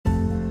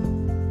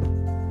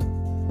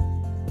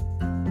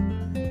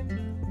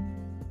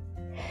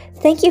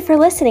Thank you for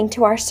listening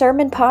to our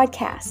sermon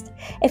podcast.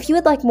 If you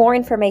would like more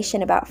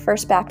information about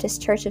First Baptist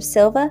Church of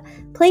Sylva,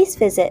 please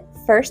visit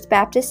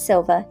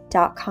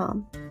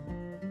firstbaptistsylva.com.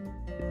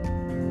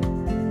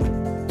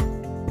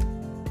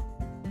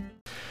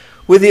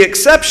 With the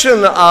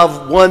exception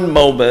of one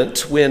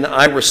moment when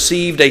I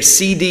received a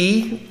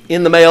CD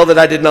in the mail that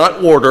I did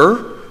not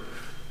order,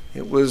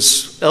 it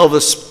was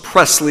Elvis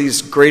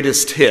Presley's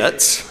Greatest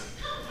Hits,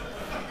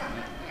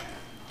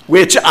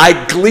 which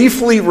I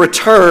gleefully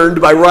returned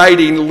by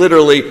writing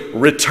literally,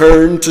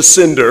 "Return to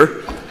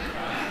Sender."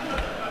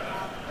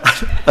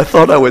 I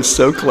thought I was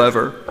so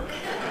clever.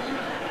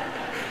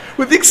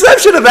 With the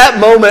exception of that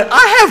moment,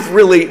 I have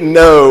really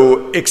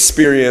no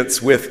experience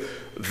with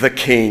the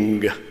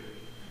King.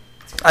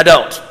 I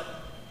don't.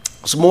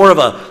 I was more of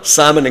a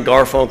Simon and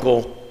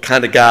Garfunkel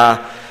kind of guy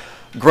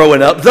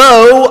growing up,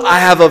 though I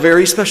have a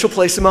very special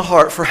place in my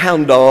heart for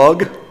Hound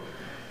Dog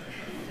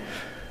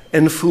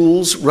and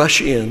Fools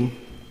Rush In.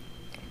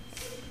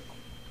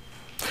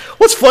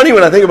 What's funny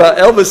when I think about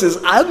Elvis is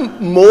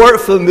I'm more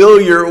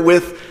familiar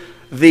with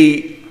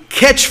the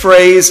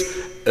catchphrase,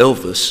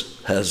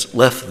 "Elvis has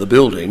left the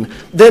building,"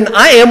 than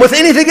I am with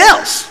anything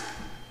else.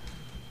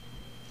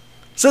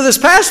 So this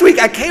past week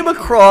I came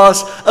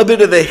across a bit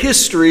of the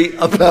history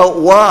about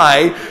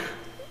why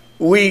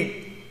we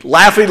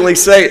laughingly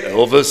say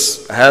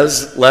Elvis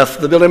has left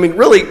the building. I mean,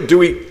 really, do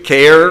we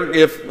care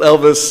if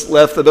Elvis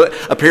left the building?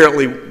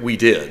 Apparently we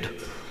did.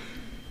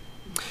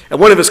 At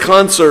one of his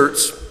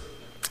concerts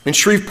in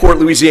Shreveport,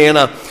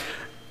 Louisiana,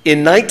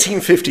 in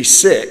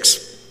 1956,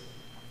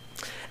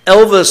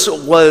 Elvis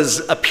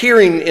was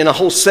appearing in a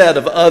whole set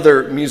of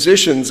other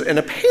musicians, and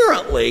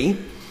apparently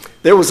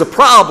there was a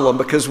problem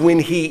because when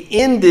he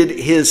ended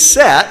his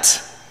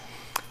set,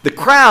 the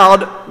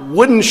crowd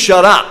wouldn't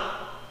shut up.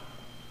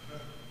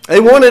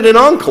 They wanted an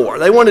encore.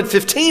 They wanted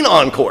 15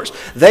 encores.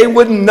 They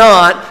would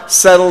not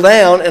settle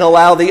down and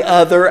allow the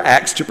other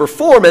acts to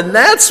perform, and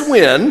that's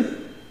when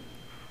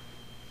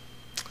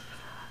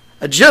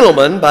a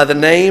gentleman by the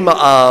name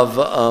of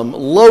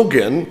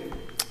Logan,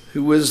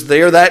 who was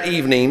there that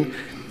evening,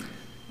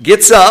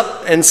 gets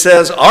up and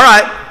says, all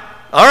right,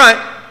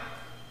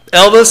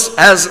 Elvis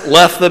has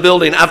left the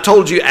building. I've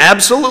told you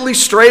absolutely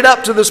straight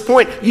up to this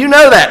point. You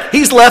know that.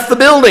 He's left the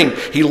building.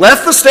 He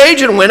left the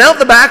stage and went out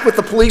the back with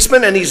the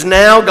policeman, and he's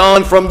now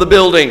gone from the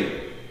building.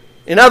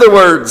 In other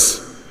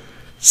words,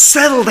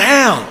 settle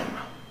down.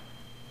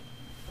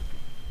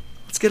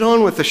 Let's get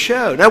on with the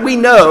show. Now, we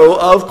know,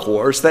 of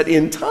course, that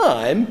in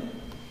time,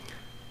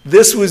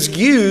 this was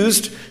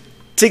used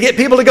to get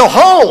people to go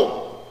home.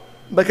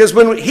 Because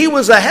when he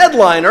was a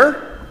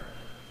headliner,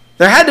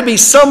 there had to be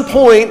some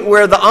point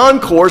where the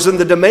encores and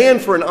the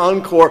demand for an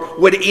encore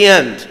would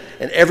end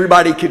and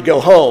everybody could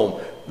go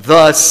home.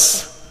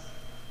 Thus,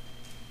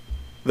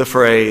 the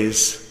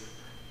phrase,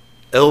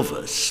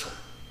 Elvis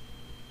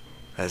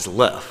has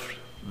left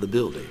the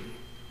building.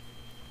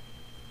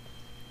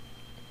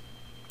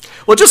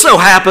 Well, it just so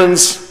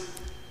happens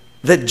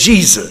that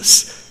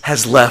Jesus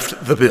has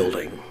left the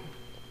building.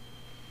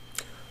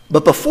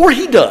 But before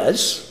he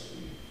does,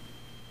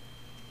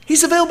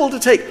 he's available to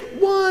take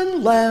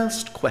one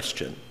last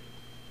question.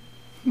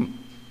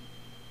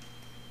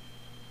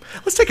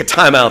 Let's take a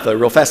time out, though,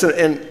 real fast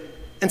and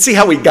see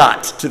how we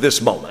got to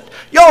this moment.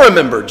 Y'all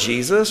remember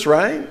Jesus,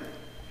 right?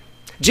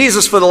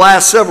 Jesus, for the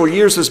last several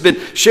years, has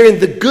been sharing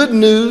the good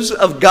news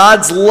of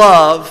God's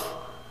love,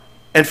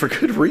 and for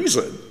good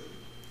reason.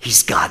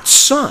 He's God's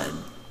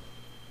Son.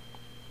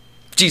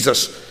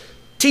 Jesus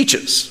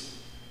teaches.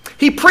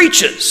 He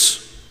preaches.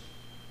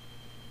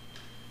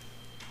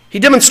 He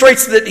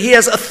demonstrates that he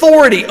has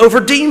authority over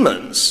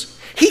demons.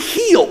 He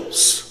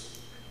heals.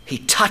 He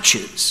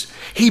touches.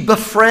 He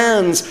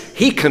befriends.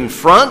 He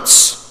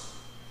confronts.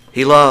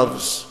 He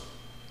loves.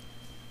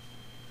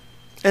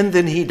 And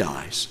then he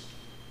dies.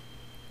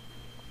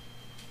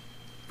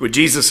 When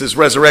Jesus is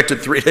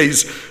resurrected 3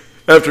 days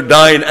after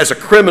dying as a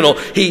criminal,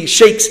 he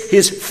shakes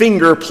his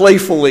finger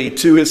playfully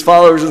to his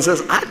followers and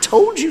says, "I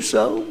told you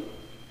so."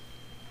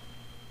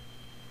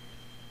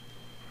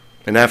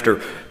 And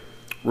after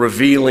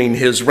revealing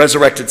his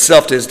resurrected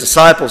self to his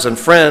disciples and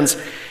friends,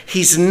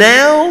 he's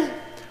now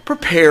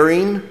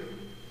preparing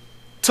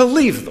to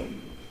leave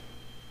them.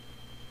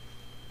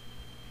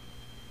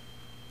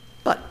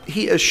 But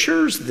he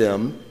assures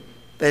them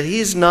that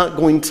he's not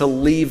going to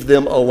leave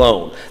them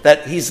alone,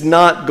 that he's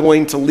not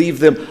going to leave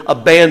them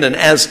abandoned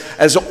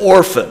as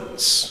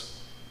orphans.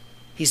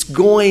 He's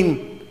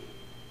going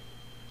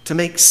to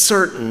make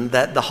certain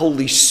that the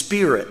Holy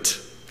Spirit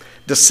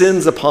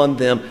descends upon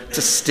them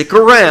to stick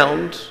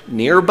around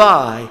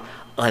nearby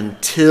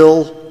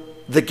until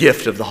the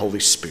gift of the Holy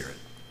Spirit.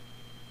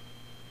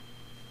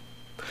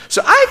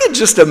 So I could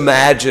just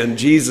imagine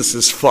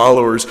Jesus'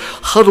 followers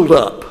huddled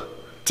up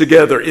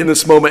together in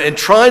this moment and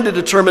trying to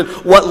determine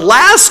what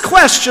last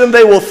question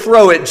they will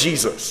throw at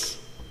Jesus.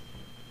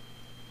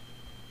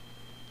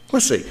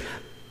 Let's see.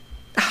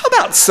 How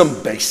about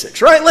some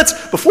basics, right?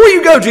 Before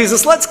you go,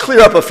 Jesus, let's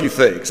clear up a few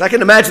things. I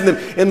can imagine them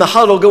in the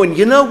huddle going,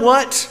 you know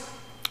what?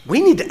 We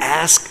need to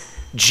ask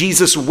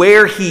Jesus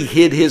where he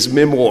hid his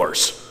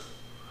memoirs.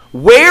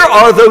 Where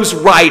are those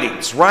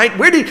writings, right?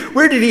 Where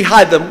did he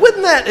hide them?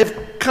 Wouldn't that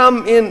have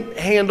come in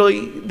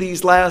handy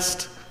these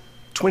last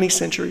 20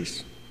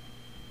 centuries?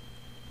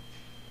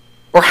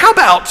 Or how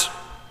about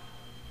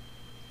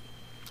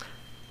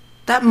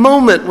that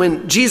moment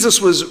when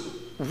Jesus was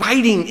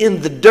writing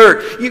in the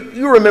dirt?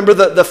 You remember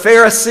the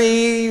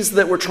Pharisees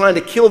that were trying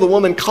to kill the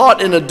woman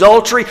caught in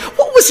adultery?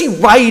 What was he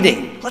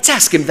writing? Let's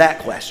ask him that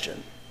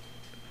question.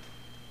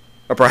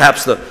 Or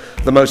perhaps the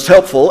most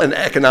helpful and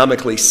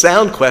economically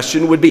sound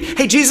question would be,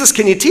 hey, Jesus,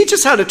 can you teach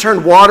us how to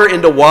turn water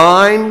into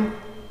wine?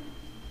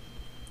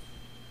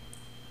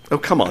 Oh,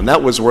 come on,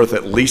 that was worth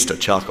at least a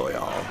chuckle,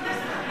 y'all.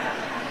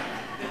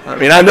 I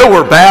mean, I know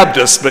we're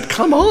Baptists, but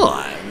come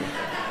on.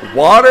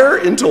 Water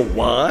into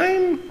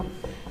wine?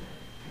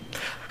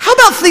 How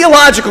about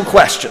theological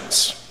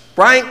questions,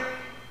 right?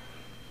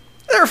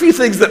 There are a few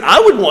things that I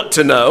would want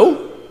to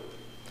know.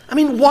 I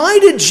mean, why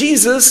did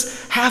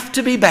Jesus have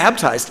to be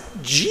baptized?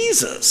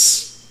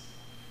 Jesus.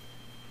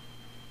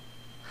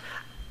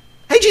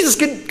 Hey, Jesus,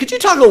 could you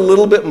talk a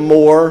little bit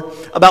more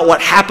about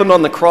what happened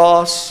on the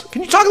cross?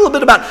 Can you talk a little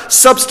bit about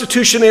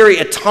substitutionary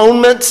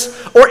atonement?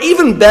 Or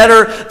even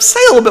better, say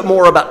a little bit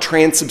more about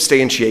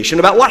transubstantiation,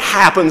 about what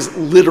happens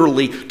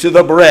literally to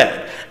the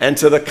bread and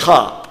to the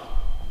cup.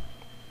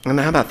 And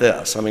how about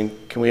this? I mean,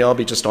 can we all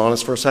be just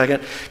honest for a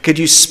second? Could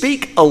you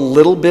speak a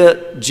little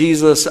bit,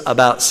 Jesus,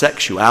 about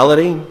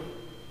sexuality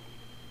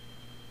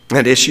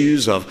and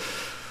issues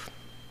of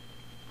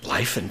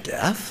life and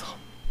death?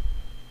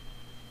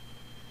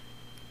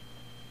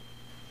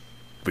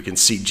 We can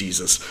see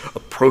Jesus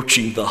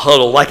approaching the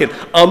huddle like an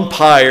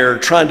umpire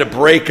trying to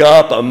break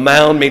up a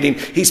mound meeting.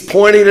 He's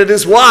pointing at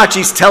his watch.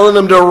 He's telling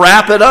them to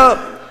wrap it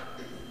up.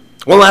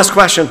 One last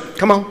question.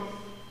 Come on,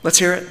 let's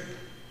hear it.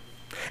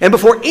 And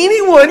before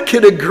anyone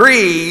can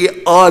agree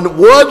on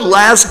one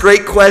last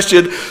great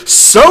question,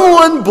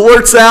 someone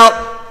blurts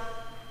out,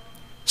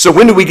 so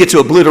when do we get to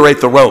obliterate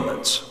the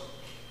Romans?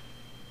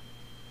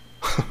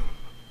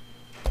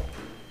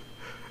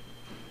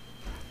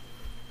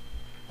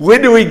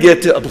 When do we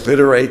get to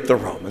obliterate the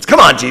Romans? Come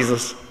on,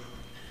 Jesus.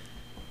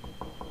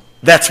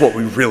 That's what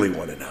we really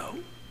want to know.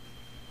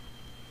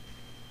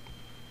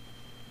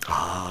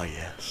 Ah,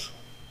 yes.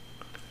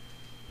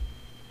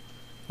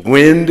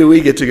 When do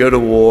we get to go to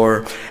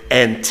war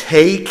and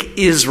take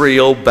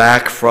Israel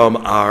back from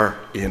our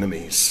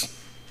enemies?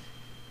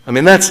 I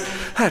mean, that's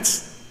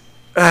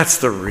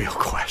the real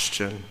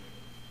question.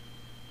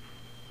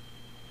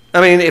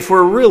 I mean, if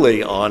we're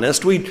really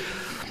honest, we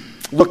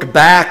look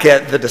back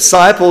at the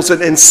disciples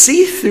and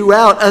see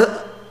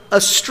throughout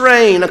a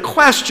strain, a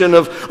question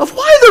of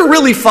why they're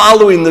really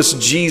following this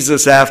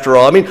Jesus after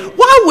all. I mean,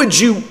 why would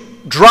you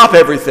drop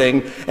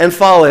everything and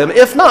follow him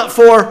if not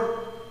for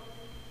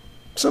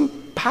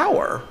some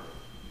power?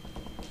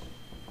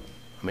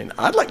 I mean,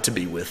 I'd like to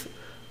be with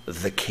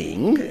the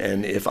king,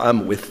 and if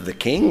I'm with the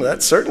king,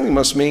 that certainly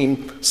must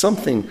mean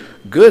something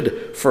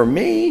good for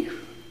me.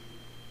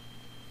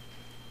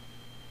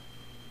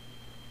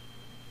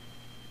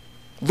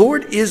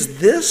 Lord, is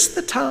this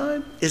the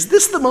time? Is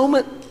this the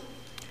moment?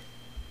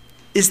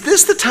 Is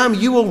this the time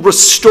you will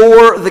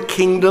restore the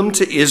kingdom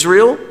to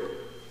Israel?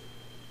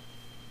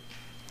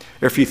 There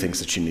are a few things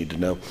that you need to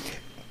know.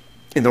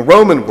 In the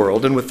Roman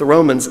world and with the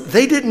Romans,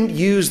 they didn't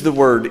use the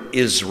word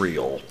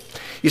Israel.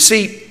 You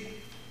see,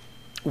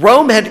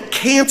 Rome had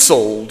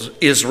canceled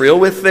Israel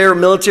with their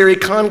military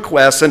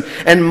conquests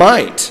and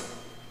might.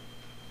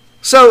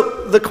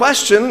 So the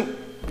question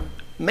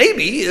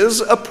maybe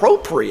is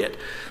appropriate.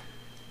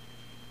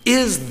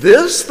 Is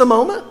this the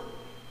moment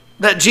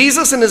that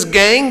Jesus and his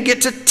gang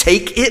get to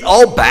take it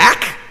all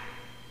back?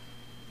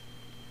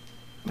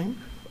 I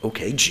mean,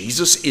 okay,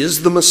 Jesus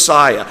is the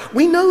Messiah.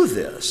 We know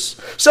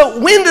this. So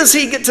when does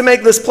he get to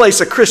make this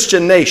place a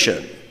Christian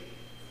nation?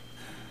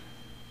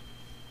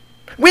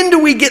 When do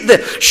we get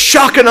the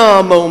shock and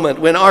awe moment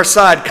when our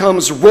side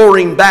comes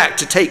roaring back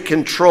to take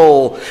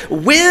control?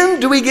 When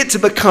do we get to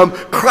become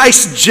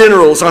Christ's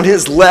generals on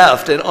his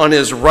left and on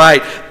his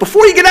right?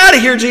 Before you get out of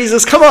here,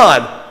 Jesus, come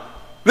on.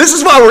 This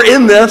is why we're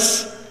in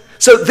this.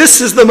 So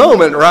this is the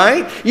moment,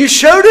 right? You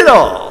showed it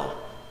all.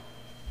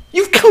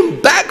 You've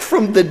come back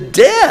from the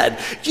dead.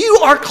 You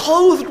are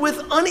clothed with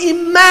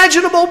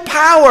unimaginable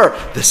power.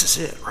 This is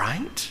it,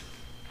 right?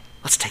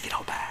 Let's take it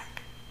all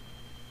back.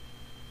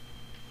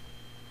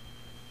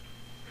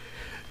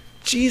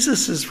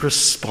 Jesus'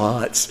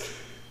 response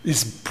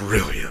is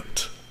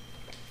brilliant.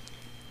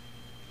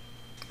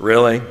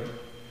 Really?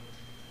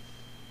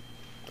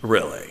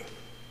 Really?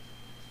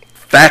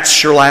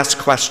 That's your last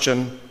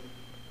question?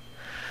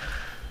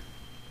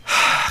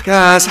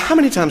 Guys, how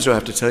many times do I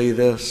have to tell you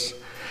this?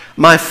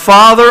 My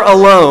Father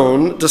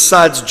alone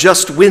decides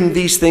just when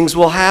these things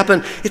will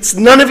happen. It's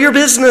none of your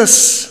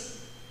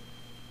business.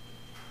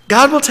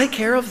 God will take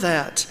care of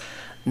that.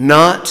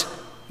 Not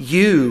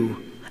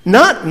you.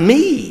 Not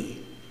me.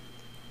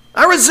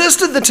 I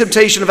resisted the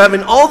temptation of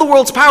having all the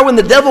world's power when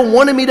the devil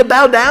wanted me to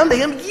bow down to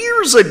him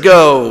years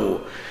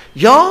ago.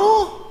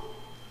 Y'all,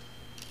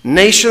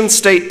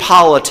 Nation-state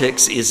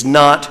politics is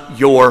not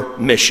your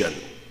mission.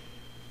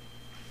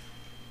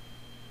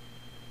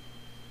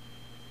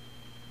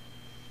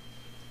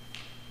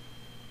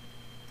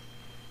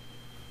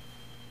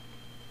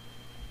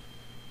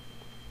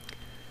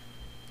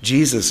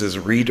 Jesus is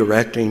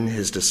redirecting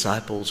his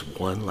disciples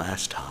one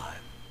last time.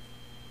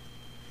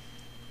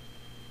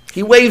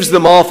 He waves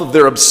them off of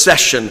their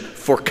obsession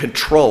for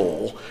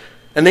control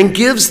and then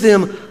gives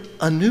them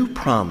a new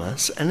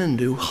promise and a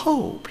new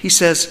hope. He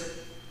says,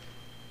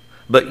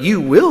 "But you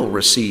will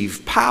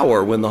receive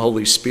power when the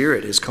Holy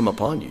Spirit has come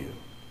upon you."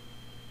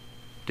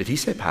 Did he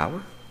say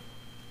power?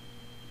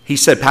 He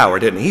said power,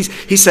 didn't he?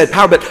 He said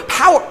power, but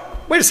power,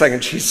 wait a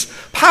second, Jesus.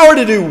 Power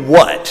to do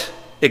what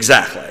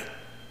exactly?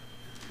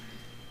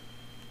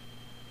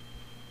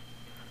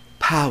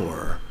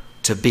 Power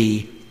to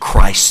be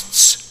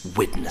Christ's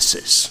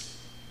witnesses.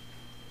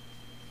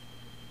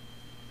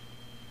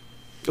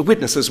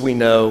 Witnesses, we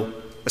know,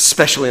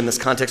 especially in this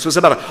context, was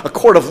about a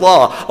court of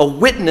law. A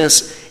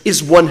witness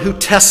is one who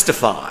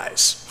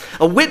testifies.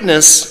 A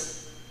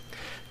witness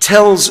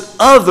tells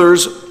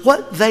others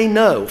what they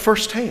know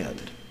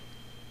firsthand.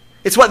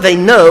 It's what they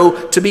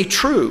know to be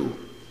true.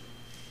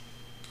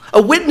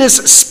 A witness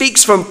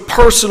speaks from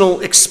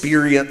personal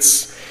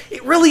experience.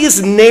 It really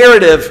is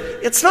narrative.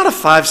 It's not a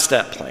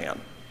 5-step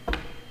plan.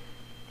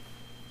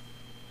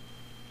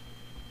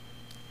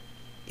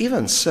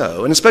 Even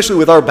so, and especially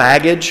with our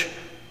baggage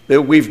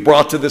that we've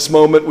brought to this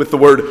moment with the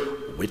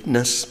word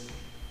witness,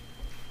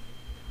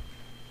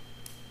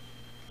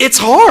 it's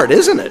hard,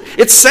 isn't it?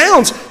 It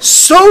sounds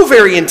so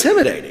very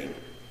intimidating.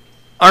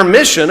 Our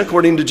mission,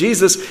 according to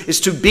Jesus, is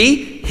to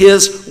be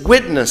his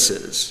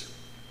witnesses.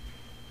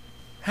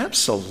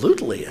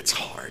 Absolutely, it's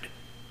hard.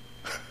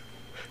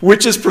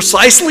 Which is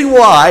precisely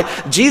why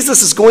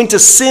Jesus is going to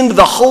send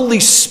the Holy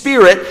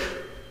Spirit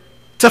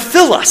to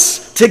fill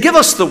us, to give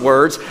us the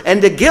words,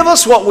 and to give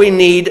us what we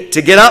need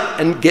to get up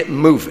and get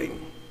moving.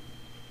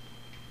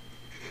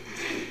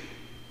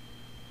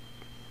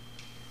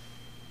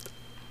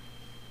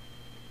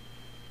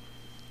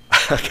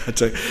 I gotta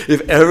tell you,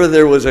 if ever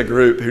there was a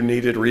group who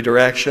needed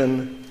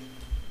redirection,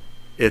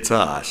 it's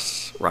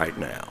us right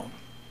now.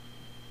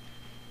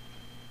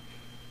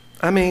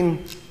 I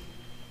mean,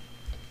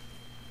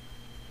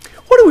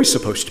 what are we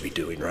supposed to be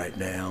doing right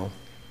now?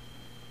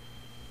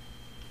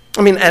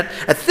 I mean, at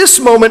this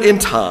moment in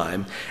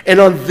time, and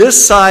on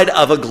this side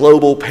of a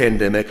global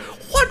pandemic,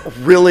 what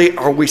really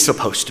are we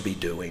supposed to be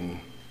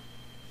doing?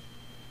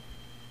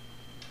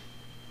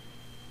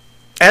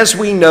 As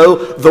we know,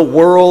 the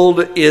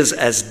world is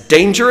as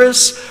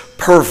dangerous,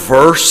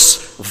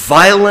 perverse,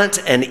 violent,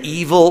 and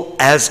evil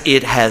as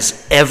it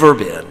has ever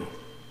been.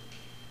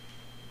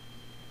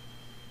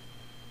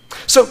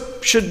 So,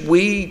 should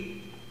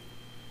we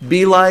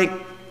be like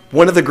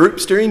one of the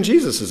groups during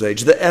Jesus'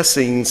 age, the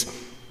Essenes?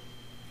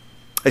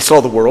 They saw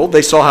the world.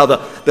 They saw how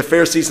the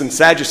Pharisees and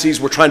Sadducees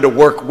were trying to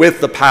work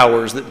with the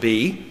powers that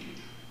be.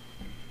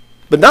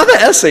 But not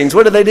the Essenes.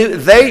 What did they do?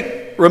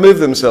 They removed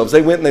themselves.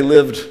 They went and they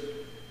lived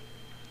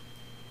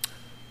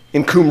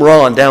in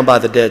Qumran, down by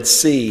the Dead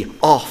Sea,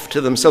 off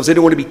to themselves. They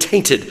didn't want to be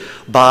tainted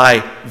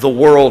by the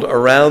world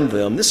around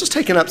them. This was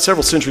taken up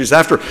several centuries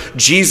after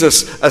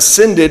Jesus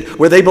ascended,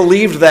 where they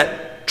believed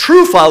that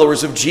true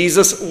followers of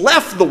Jesus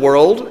left the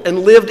world and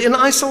lived in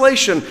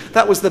isolation.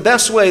 That was the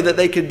best way that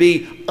they could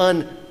be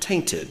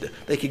untainted.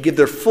 They could give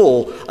their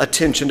full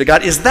attention to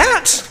God. Is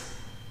that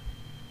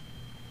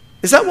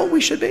what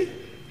we should be?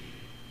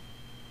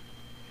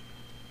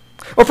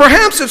 Or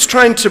perhaps it's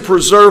trying to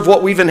preserve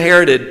what we've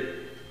inherited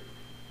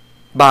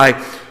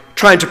by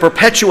trying to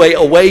perpetuate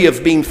a way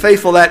of being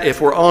faithful that, if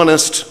we're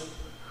honest,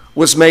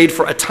 was made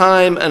for a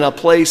time and a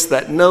place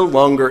that no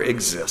longer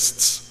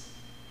exists.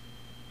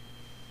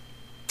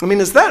 I mean,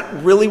 is that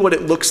really what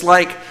it looks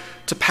like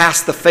to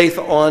pass the faith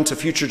on to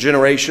future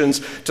generations,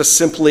 to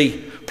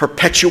simply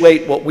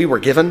perpetuate what we were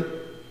given?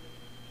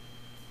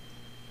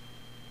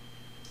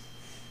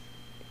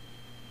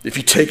 If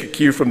you take a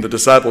cue from the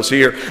disciples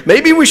here,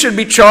 maybe we should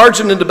be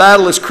charging into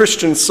battle as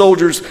Christian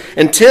soldiers,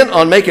 intent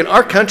on making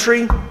our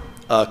country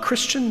a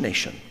Christian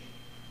nation.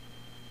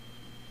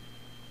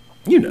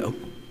 You know,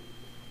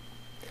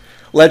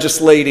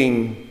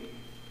 legislating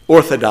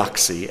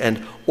orthodoxy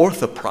and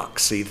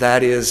orthopraxy,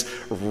 that is,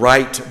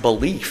 right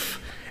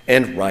belief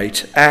and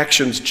right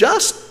actions,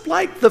 just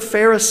like the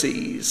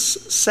Pharisees,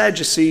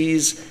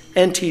 Sadducees,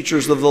 and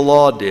teachers of the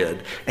law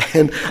did.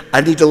 And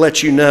I need to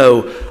let you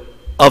know,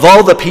 of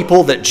all the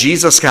people that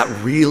Jesus got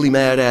really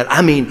mad at,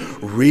 I mean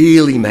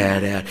really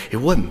mad at, it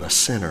wasn't the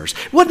sinners.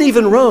 It wasn't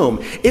even Rome.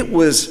 It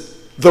was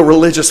the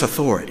religious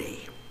authority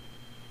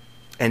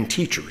and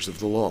teachers of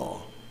the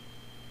law.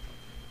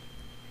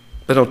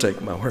 But don't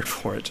take my word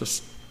for it.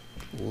 Just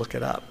look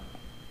it up.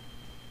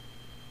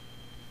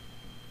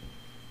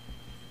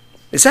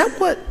 Is that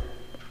what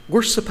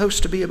we're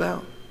supposed to be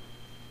about?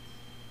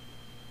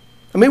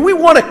 I mean, we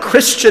want a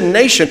Christian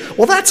nation.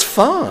 Well, that's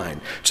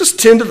fine. Just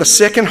tend to the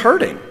sick and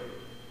hurting.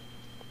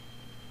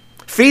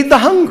 Feed the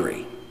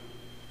hungry.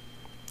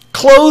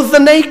 clothe the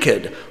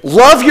naked,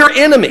 love your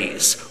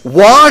enemies,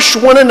 wash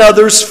one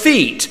another's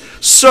feet,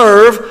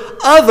 serve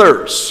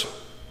others.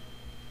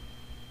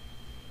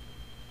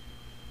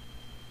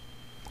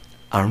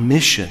 Our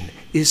mission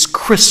is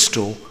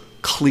crystal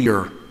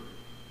clear.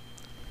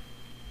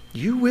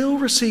 You will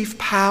receive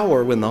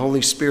power when the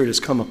Holy Spirit has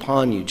come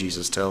upon you,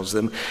 Jesus tells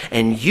them,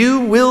 and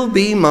you will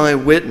be my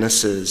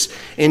witnesses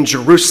in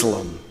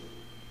Jerusalem,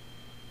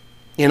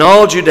 in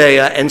all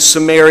Judea and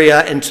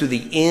Samaria, and to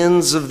the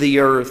ends of the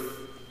earth.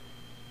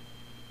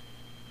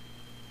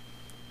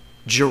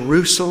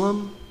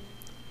 Jerusalem,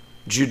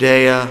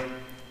 Judea,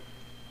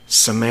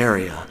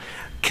 Samaria.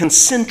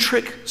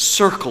 Concentric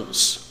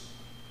circles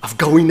of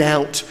going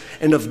out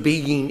and of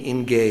being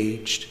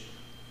engaged.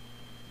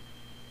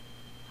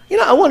 You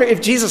know, I wonder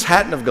if Jesus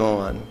hadn't have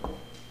gone,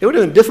 it would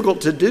have been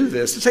difficult to do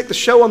this, to take the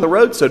show on the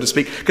road, so to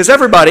speak, because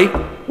everybody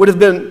would have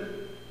been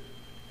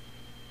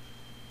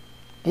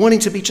wanting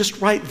to be just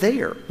right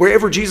there,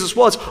 wherever Jesus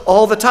was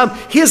all the time.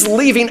 His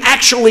leaving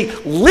actually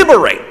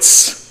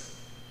liberates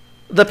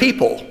the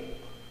people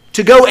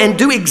to go and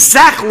do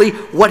exactly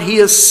what he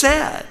has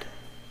said.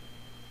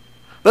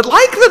 But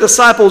like the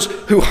disciples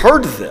who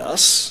heard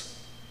this,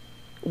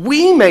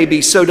 we may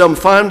be so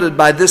dumbfounded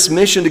by this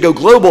mission to go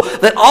global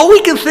that all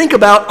we can think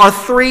about are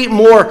three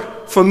more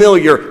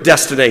familiar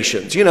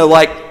destinations,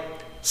 like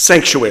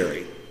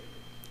sanctuary,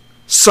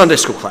 Sunday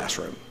school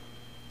classroom,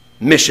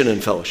 mission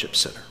and fellowship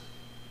center.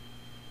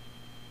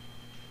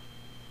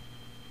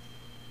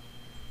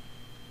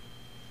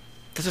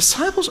 The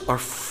disciples are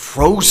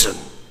frozen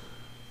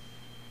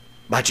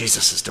by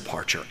Jesus'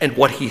 departure and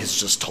what he has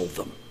just told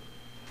them.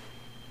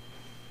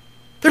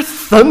 They're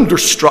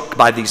thunderstruck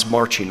by these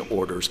marching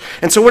orders.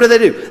 And so what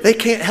do? They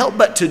can't help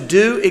but to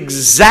do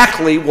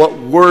exactly what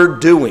we're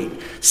doing,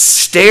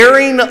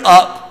 staring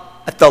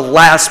up at the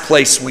last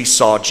place we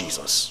saw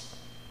Jesus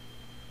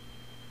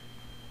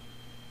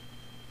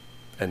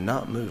and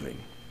not moving.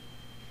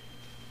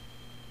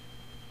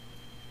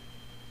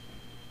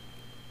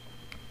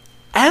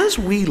 As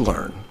we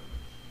learn,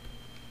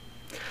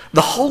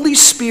 the Holy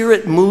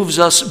Spirit moves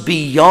us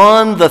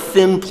beyond the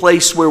thin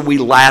place where we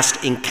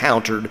last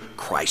encountered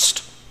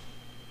Christ.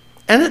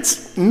 And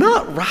it's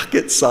not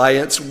rocket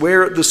science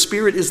where the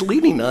Spirit is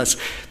leading us.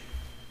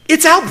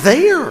 It's out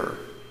there.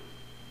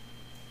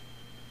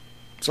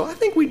 So I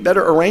think we'd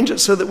better arrange it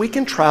so that we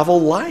can travel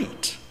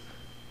light.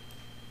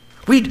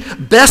 We'd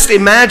best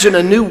imagine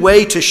a new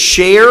way to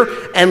share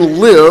and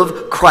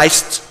live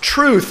Christ's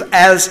truth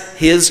as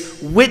his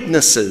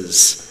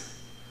witnesses.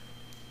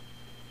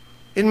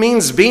 It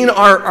means being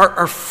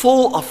our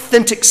full,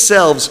 authentic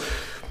selves,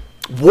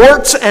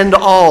 warts and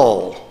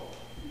all.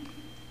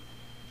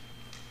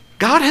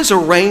 God has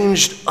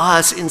arranged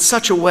us in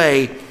such a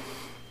way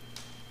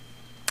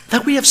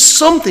that we have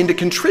something to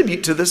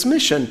contribute to this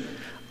mission.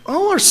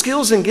 All our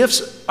skills and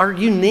gifts are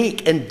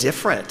unique and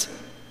different.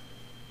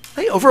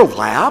 They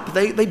overlap,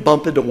 they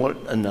bump into one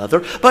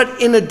another.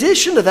 But in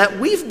addition to that,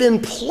 we've been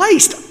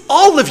placed,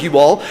 all of you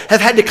all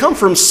have had to come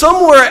from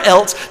somewhere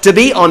else to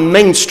be on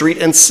Main Street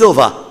in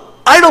Sylva.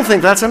 I don't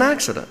think that's an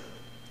accident.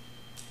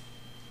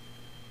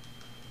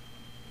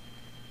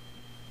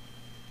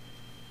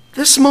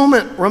 This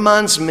moment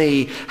reminds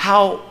me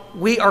how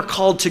we are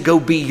called to go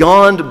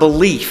beyond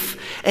belief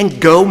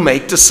and go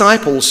make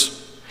disciples.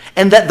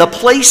 And that the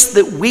place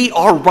that we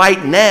are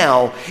right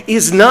now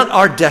is not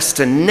our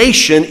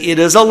destination, it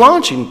is a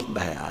launching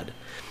pad.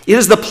 It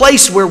is the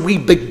place where we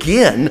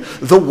begin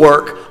the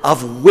work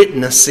of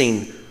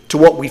witnessing to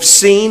what we've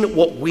seen,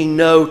 what we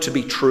know to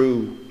be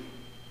true.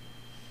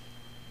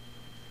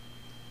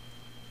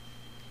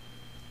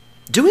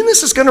 Doing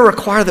this is going to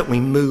require that we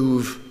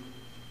move,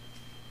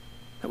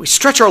 that we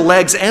stretch our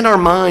legs and our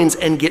minds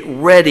and get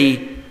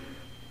ready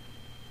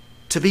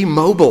to be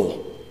mobile.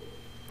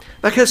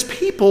 Because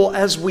people,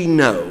 as we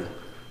know,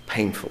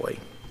 painfully,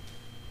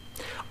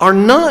 are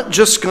not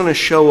just going to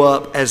show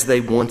up as they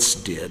once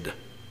did.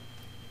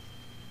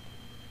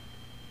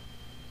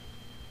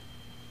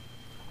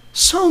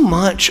 So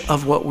much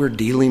of what we're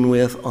dealing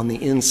with on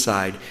the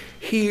inside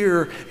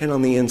here and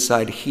on the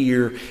inside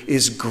here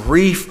is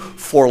grief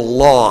for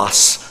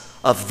loss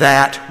of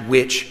that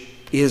which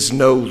is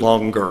no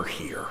longer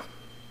here.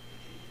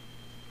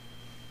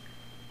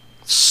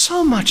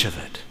 So much of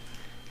it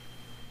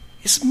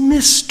is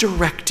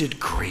misdirected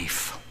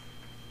grief.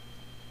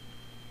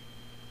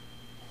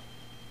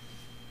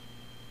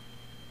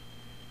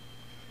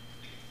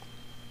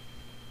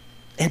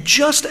 And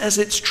just as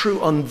it's true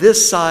on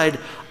this side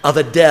of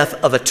a death,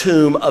 of a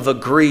tomb, of a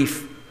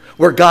grief,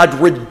 where God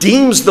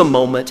redeems the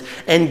moment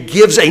and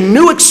gives a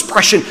new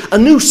expression, a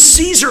new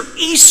Caesar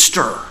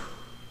Easter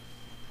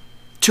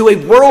to a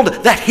world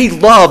that he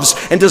loves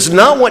and does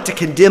not want to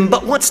condemn,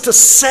 but wants to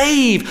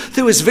save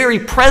through his very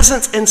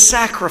presence and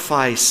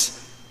sacrifice.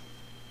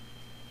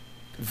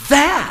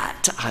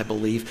 That, I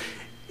believe,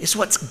 is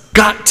what's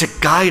got to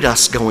guide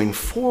us going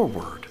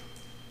forward.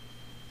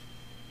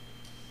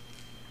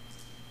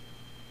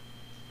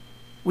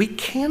 We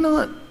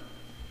cannot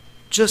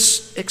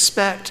Just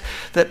expect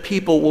that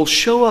people will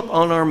show up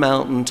on our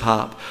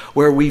mountaintop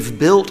where we've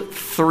built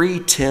 3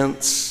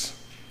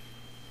 tents,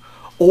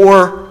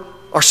 or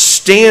are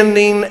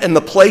standing in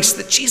the place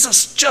that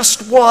Jesus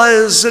just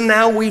was, and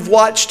now we've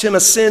watched him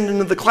ascend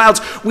into the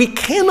clouds. We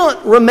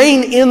cannot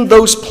remain in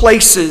those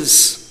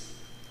places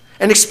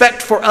and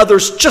expect for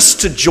others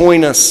just to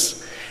join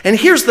us. And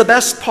here's the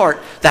best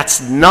part.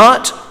 That's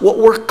not what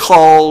we're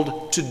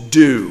called to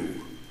do.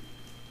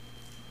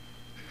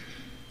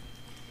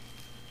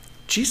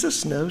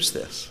 Jesus knows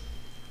this.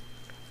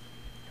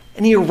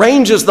 And he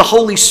arranges the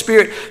Holy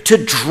Spirit to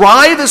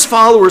drive his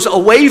followers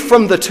away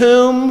from the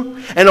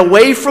tomb and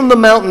away from the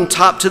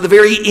mountaintop to the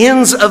very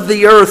ends of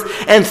the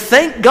earth. And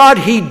thank God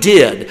he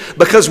did,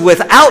 because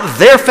without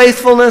their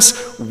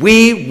faithfulness,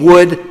 we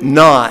would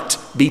not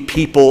be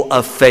people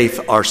of faith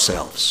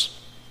ourselves.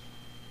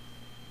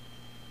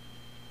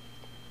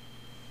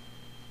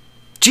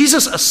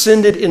 Jesus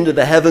ascended into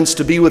the heavens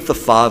to be with the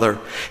Father.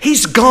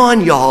 He's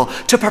gone, y'all,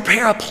 to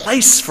prepare a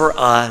place for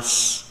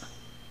us.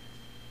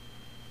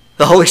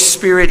 The Holy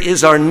Spirit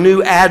is our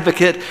new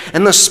advocate,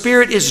 and the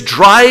Spirit is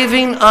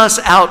driving us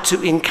out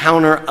to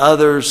encounter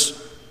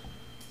others.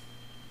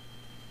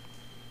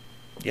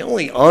 The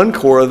only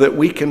encore that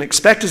we can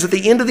expect is at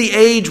the end of the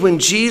age when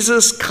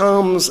Jesus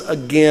comes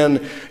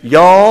again.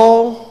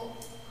 Y'all,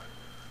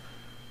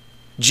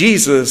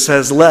 Jesus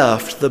has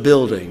left the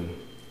building.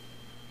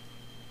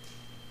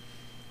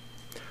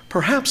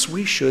 Perhaps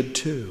we should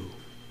too.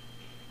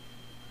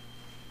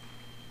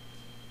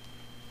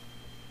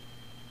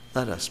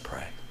 Let us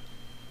pray.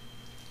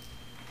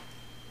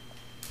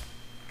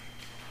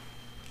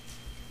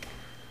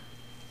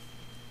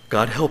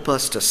 God, help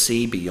us to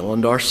see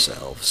beyond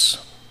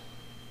ourselves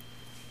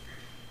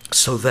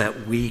so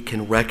that we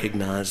can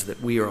recognize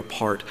that we are a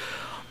part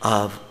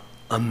of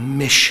a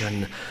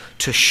mission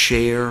to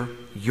share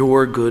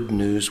your good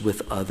news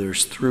with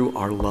others through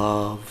our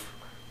love,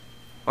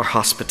 our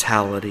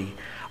hospitality,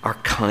 our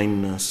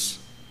kindness,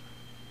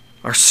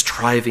 our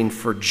striving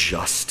for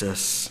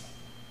justice,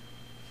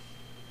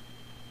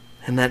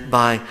 and that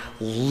by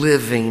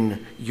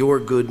living your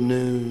good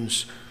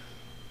news,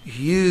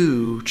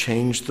 you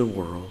change the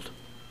world.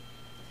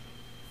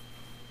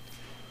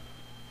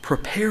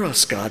 Prepare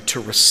us, God, to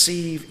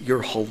receive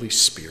your Holy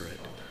Spirit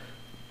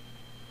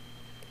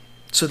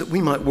so that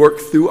we might work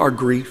through our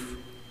grief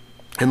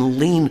and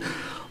lean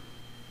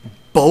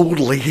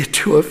boldly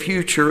into a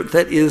future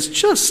that is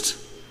just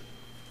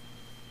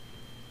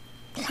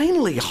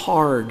plainly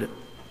hard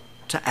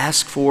to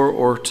ask for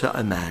or to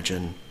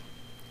imagine.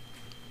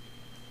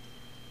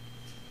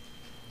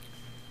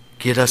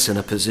 Get us in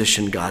a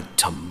position, God,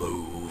 to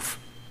move,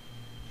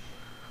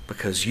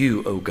 because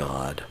you, O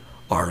God,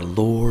 are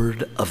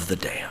Lord of the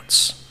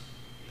dance.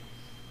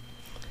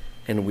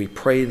 And we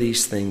pray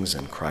these things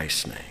in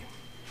Christ's name.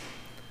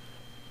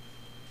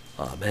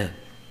 Amen.